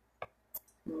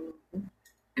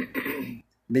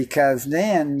 Because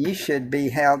then you should be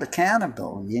held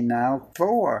accountable,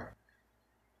 for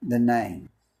the name.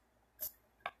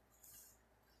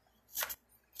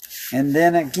 And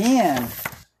then again,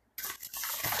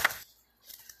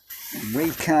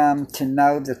 we come to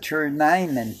know the true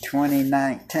name in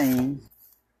 2019.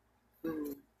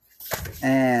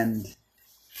 And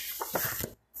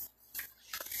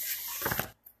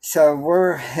so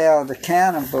we're held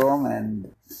accountable,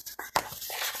 and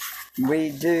we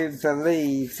do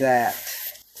believe that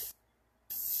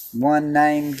one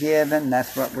name given,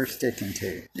 that's what we're sticking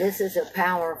to. This is a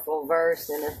powerful verse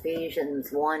in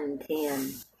Ephesians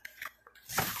 1:10.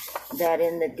 That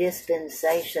in the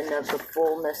dispensation of the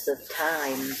fullness of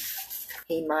time,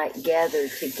 he might gather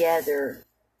together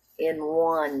in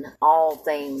one all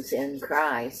things in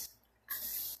Christ,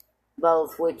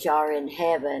 both which are in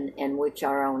heaven and which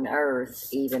are on earth,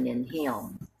 even in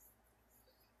him.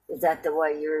 Is that the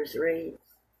way yours reads?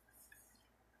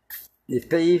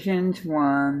 Ephesians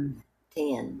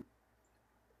 1:10.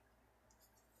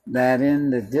 That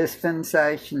in the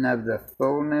dispensation of the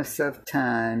fullness of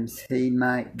times he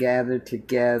might gather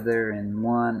together in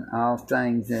one all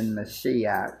things in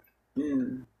Mashiach,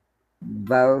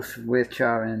 both which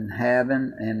are in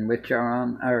heaven and which are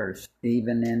on earth,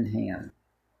 even in him.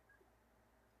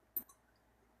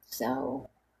 So,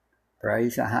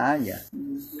 praise Ahaya.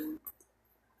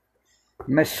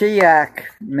 Mashiach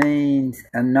means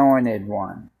anointed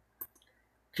one,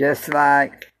 just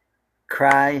like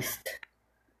Christ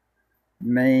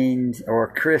means,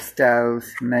 or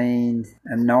Christos means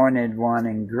anointed one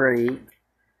in Greek,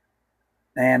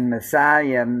 and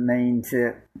Messiah means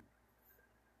it,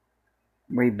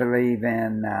 we believe,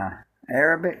 in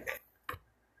Arabic,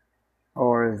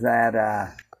 or is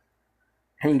that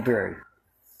Hebrew?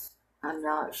 I'm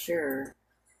not sure.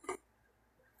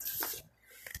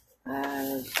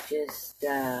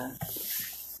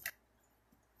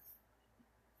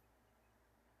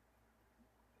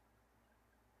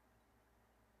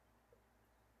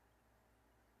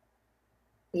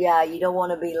 Yeah, you don't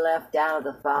want to be left out of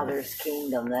the Father's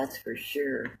kingdom, that's for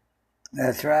sure.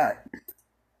 That's right.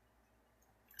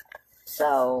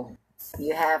 So,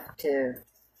 you have to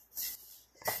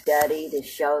study to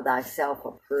show thyself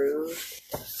approved.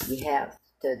 You have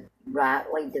to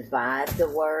rightly divide the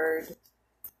word.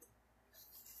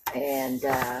 And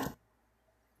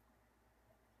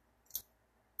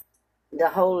the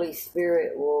Holy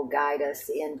Spirit will guide us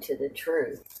into the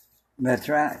truth. That's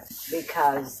right.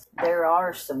 Because there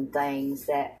are some things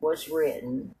that was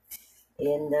written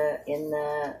in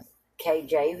the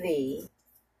KJV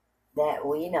that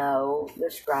we know the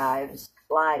scribes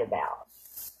lied about.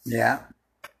 Yeah.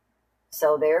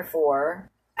 So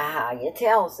therefore, Ahaya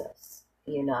tells us,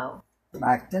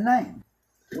 Like the name.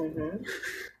 Mm-hmm.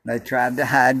 They tried to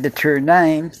hide the true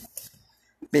names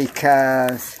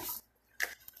because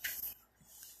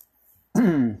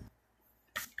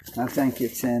I think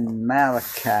it's in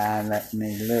Malachi. Let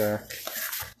me look.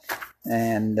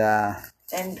 And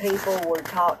people were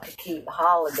taught to keep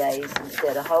holidays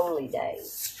instead of holy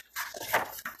days.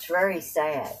 It's very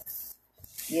sad.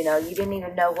 You know, you didn't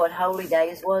even know what holy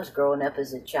days was growing up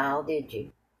as a child, did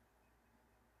you?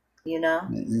 You know?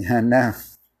 no.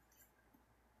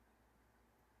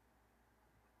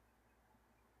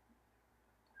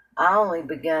 I only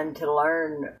begun to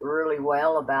learn really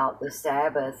well about the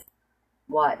Sabbath,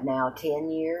 10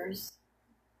 years?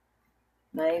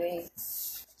 Maybe?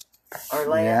 Or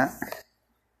less? Yeah.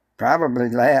 Probably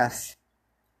less.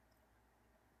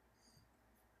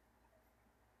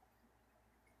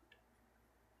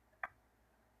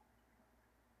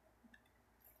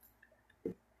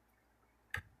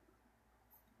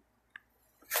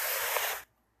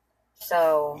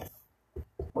 So,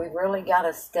 we really got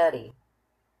to study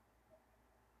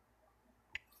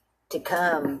to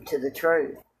come to the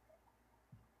truth.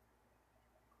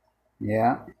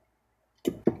 Yeah.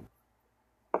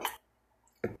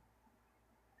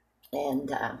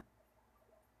 And,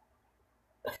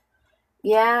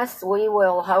 yes, we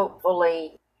will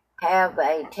hopefully have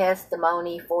a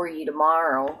testimony for you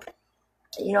tomorrow.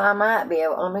 You know, I might be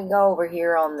able, let me go over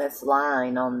here on this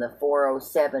line on the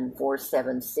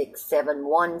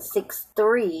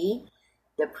 407-476-7163,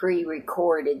 the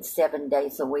pre-recorded 7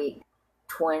 days a week,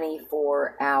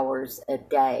 24 hours a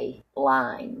day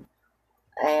line,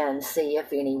 and see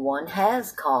if anyone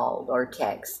has called or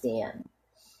texted in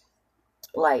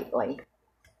lately.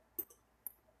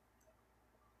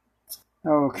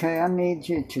 Okay, I need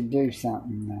you to do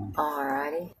something now.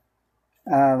 Alrighty.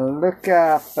 Look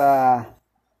up,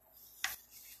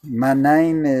 my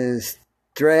name is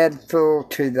Dreadful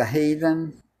to the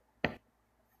Heathen,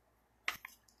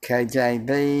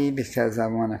 KJV, because I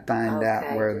want to find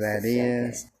out where that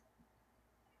is.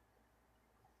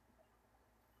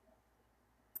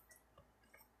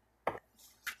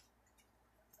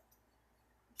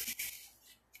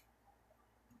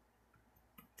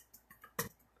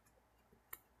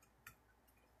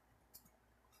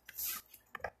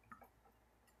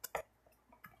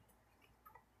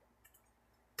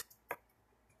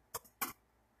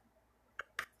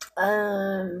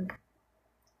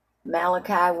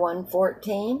 Malachi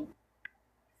 1:14.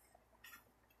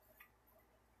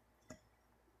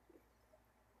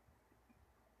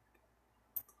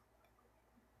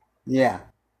 Yeah.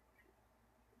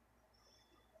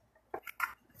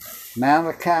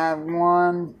 Malachi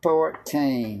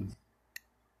 1:14.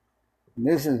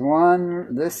 This is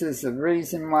the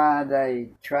reason why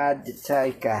they tried to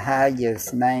take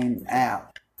Ahiah's name out.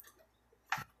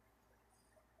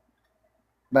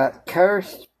 But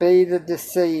cursed be the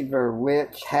deceiver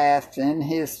which hath in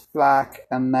his flock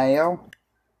a male,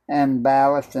 and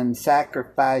boweth and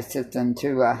sacrificeth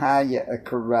unto Ahiah a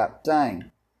corrupt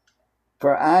thing.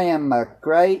 For I am a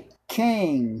great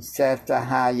king, saith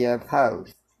Ahiah of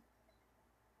hosts,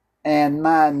 and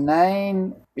my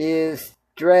name is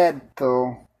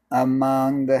dreadful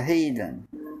among the heathen.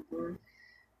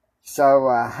 So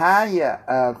Ahiah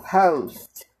of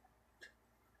hosts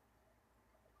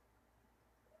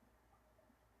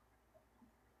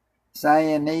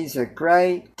saying he's a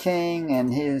great king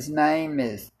and his name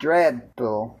is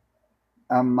dreadful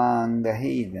among the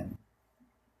heathen.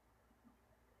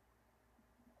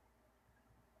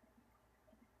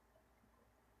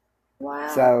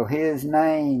 Wow. So his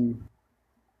name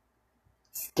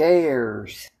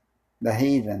scares the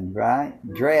heathen, right?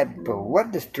 Dreadful.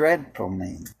 What does dreadful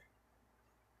mean?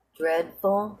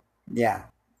 Dreadful? Yeah.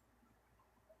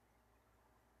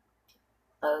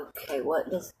 Okay,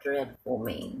 what does dreadful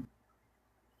mean?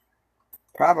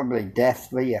 Probably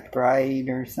deathly afraid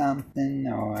or something,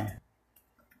 or...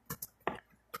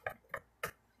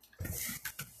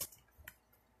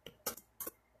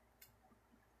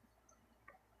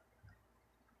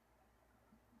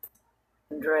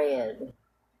 Dreadful.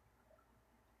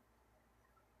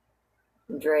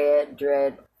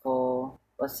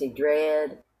 Let's see,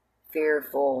 dread,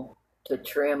 fearful, to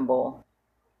tremble.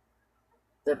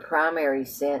 The primary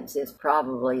sense is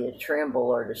probably to tremble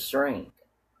or to shrink.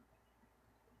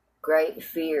 Great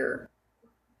fear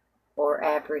or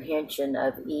apprehension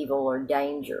of evil or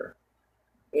danger.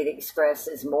 It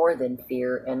expresses more than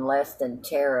fear and less than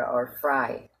terror or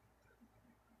fright.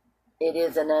 It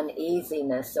is an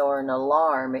uneasiness or an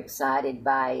alarm excited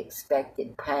by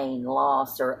expected pain,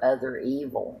 loss, or other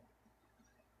evil.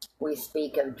 We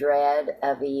speak of dread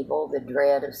of evil, the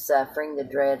dread of suffering, the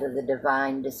dread of the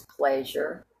divine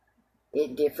displeasure.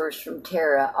 It differs from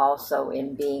terror also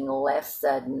in being less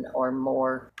sudden or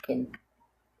more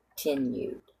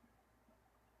continued.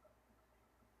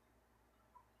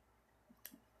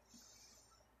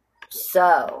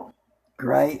 So,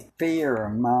 great fear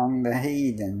among the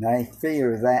heathen. They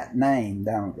fear that name,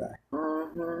 don't they?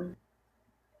 mm-hmm.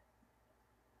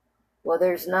 Well,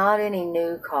 there's not any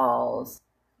new calls.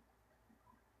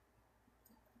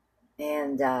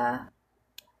 And,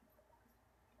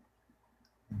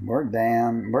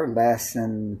 we're less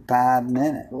than 5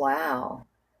 minutes. wow.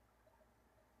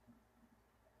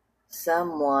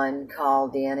 Someone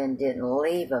called in and didn't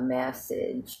leave a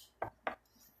message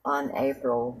on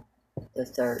April the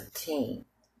 13th.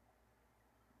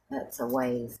 That's a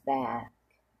ways back.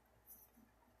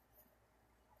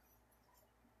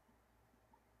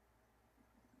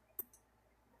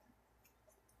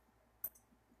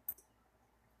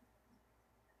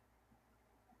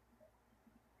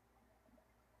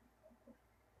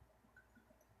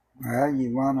 Well,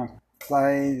 you want to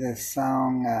play the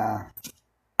song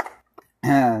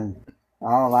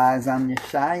All Eyes on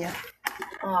Yeshaya?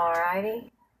 Alrighty.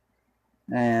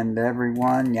 And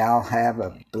everyone, y'all have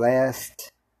a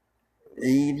blessed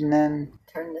evening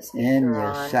Turn the in speaker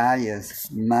on. Yeshaya's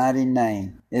mighty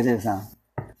name. It is on.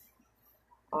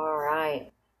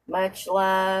 Alright. Much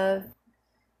love.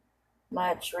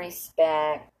 Much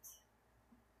respect.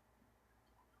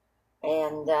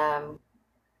 And,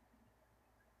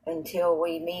 until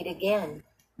we meet again.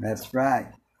 That's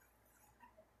right.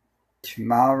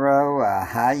 Tomorrow,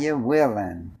 how you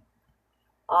willing?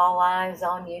 All eyes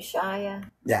on Yeshaya.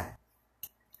 Yeah.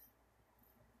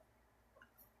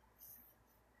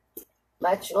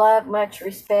 Much love, much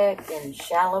respect, and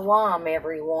shalom,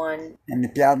 everyone. And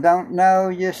if y'all don't know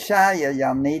Yeshaya,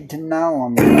 y'all need to know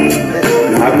him.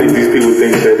 I think these people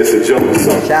think that it's a joke or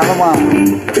something. Shalom.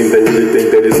 I think they really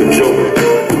think that it's a joke.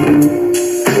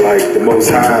 Like the Most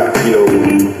High,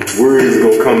 word is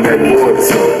gonna come back void or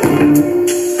something.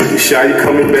 Yeshaya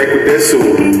coming back with that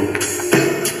sword.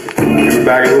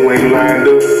 Everybody who ain't lined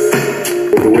up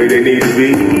with the way they need to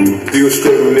be, still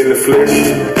struggling in the flesh,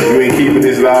 you ain't keeping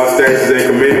his law, statutes, and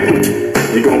commandments,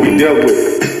 you're gonna be dealt with.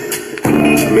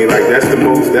 I mean, like that's the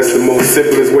most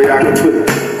simplest way I can put it.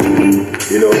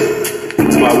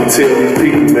 That's why we tell these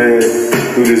people, man,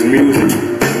 through this music,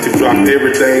 to drop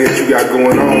everything that you got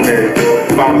going on and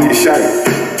follow your shot.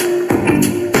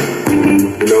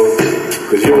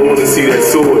 Because you don't want to see that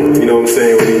sword, you know what I'm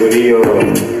saying, when he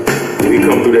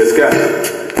come through that sky.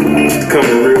 It's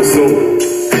coming real soon.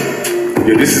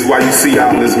 Yeah, this is why you see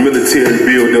all this military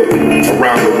build up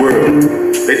around the world.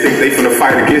 They think they finna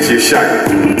fight against your shot.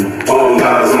 All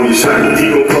eyes on Yeshaya. He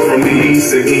gon' come from the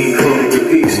east and he ain't coming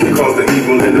with peace. Because the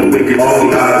evil and the wicked.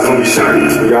 All eyes on Yeshaya.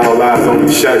 We all eyes on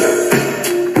your shot.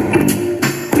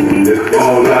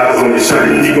 All eyes on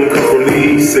Yeshaya. He gon' come from the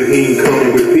east and he ain't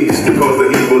coming with peace. Because the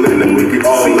evil and the wicked.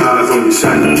 All eyes on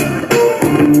Yeshaya.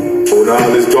 When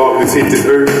all this darkness hit this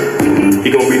earth,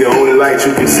 he gonna be the only light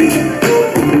you can see.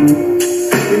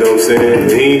 You know what I'm saying?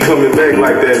 And he ain't coming back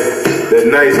like that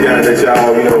nice guy that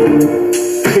y'all,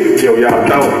 y'all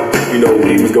thought,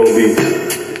 he was gonna be.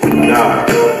 Nah.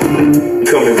 He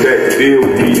coming back to deal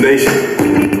with these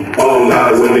nations. All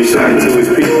eyes on his shine to his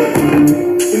people.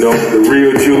 The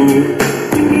real Jew,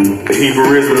 the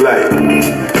Hebrew Israelite.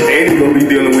 And he gonna be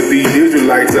dealing with these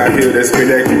Israelites out here that's been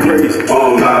acting crazy.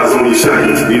 All eyes on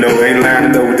Yeshaya. Ain't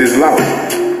lining up with this law.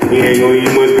 He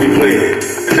must be playing.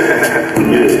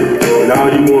 Yeah. And all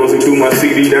you ones who threw my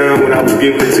CD down when I was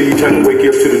giving it to you, trying to wake you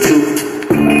up to the truth,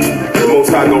 the Most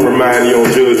High gonna remind you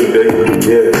on Judgment Day.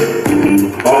 Yeah.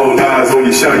 All eyes on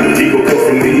Yeshaya. He gon' come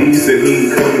from the east and he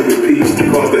ain't coming with peace. To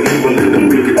cause the evil and the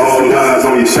wicked. All eyes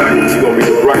on Yeshaya. He gonna be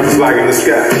the brightest light in the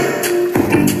sky.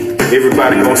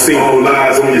 Everybody gonna see him. All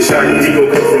eyes on Yeshaya. He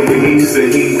gon' come from the east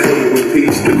and he ain't coming with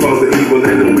peace. To cause the evil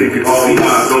and the wicked. All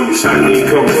eyes on Yeshaya. He ain't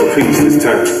coming for peace this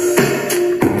time.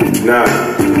 Nah.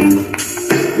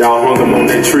 Y'all hung him on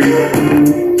that tree.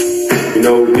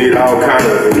 Did all kind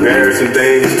of embarrassing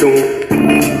things to him.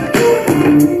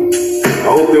 I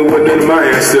hope there wasn't none of my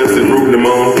ancestors rooting him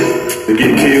on to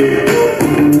get killed.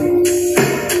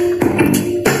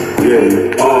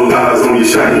 Yeah. All eyes on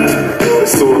Yeshaya. The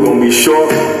sword gonna be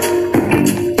sharp.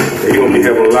 He gonna be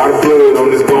having a lot of blood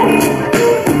on his garment.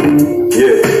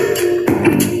 Yeah.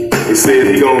 He said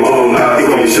he gonna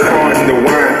be charging the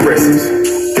wine presses.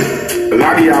 A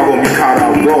lot of y'all gonna be caught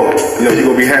off guard. You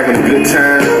gonna be having a good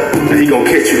time, and he gonna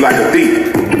catch you like a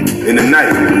thief in the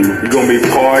night. You gonna be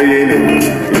partying and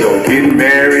getting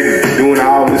married and doing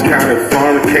all this kind of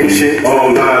fornication.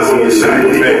 All eyes on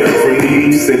Yeshaya. He gon' come from the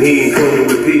east and he ain't coming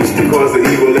with peace. To cause the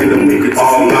evil and the wicked.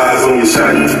 All eyes on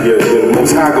Yeshaya. Yeah, the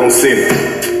Most High gonna send him.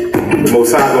 The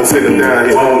Most High gonna send him down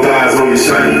here. All eyes on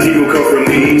Yeshaya. He gon' come from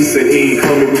the east and he ain't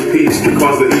coming with peace. To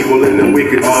cause the evil and the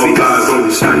wicked. All eyes on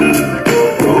Yeshaya.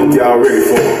 I hope y'all ready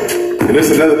for him. And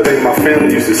that's another thing my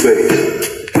family used to say.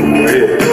 Right here.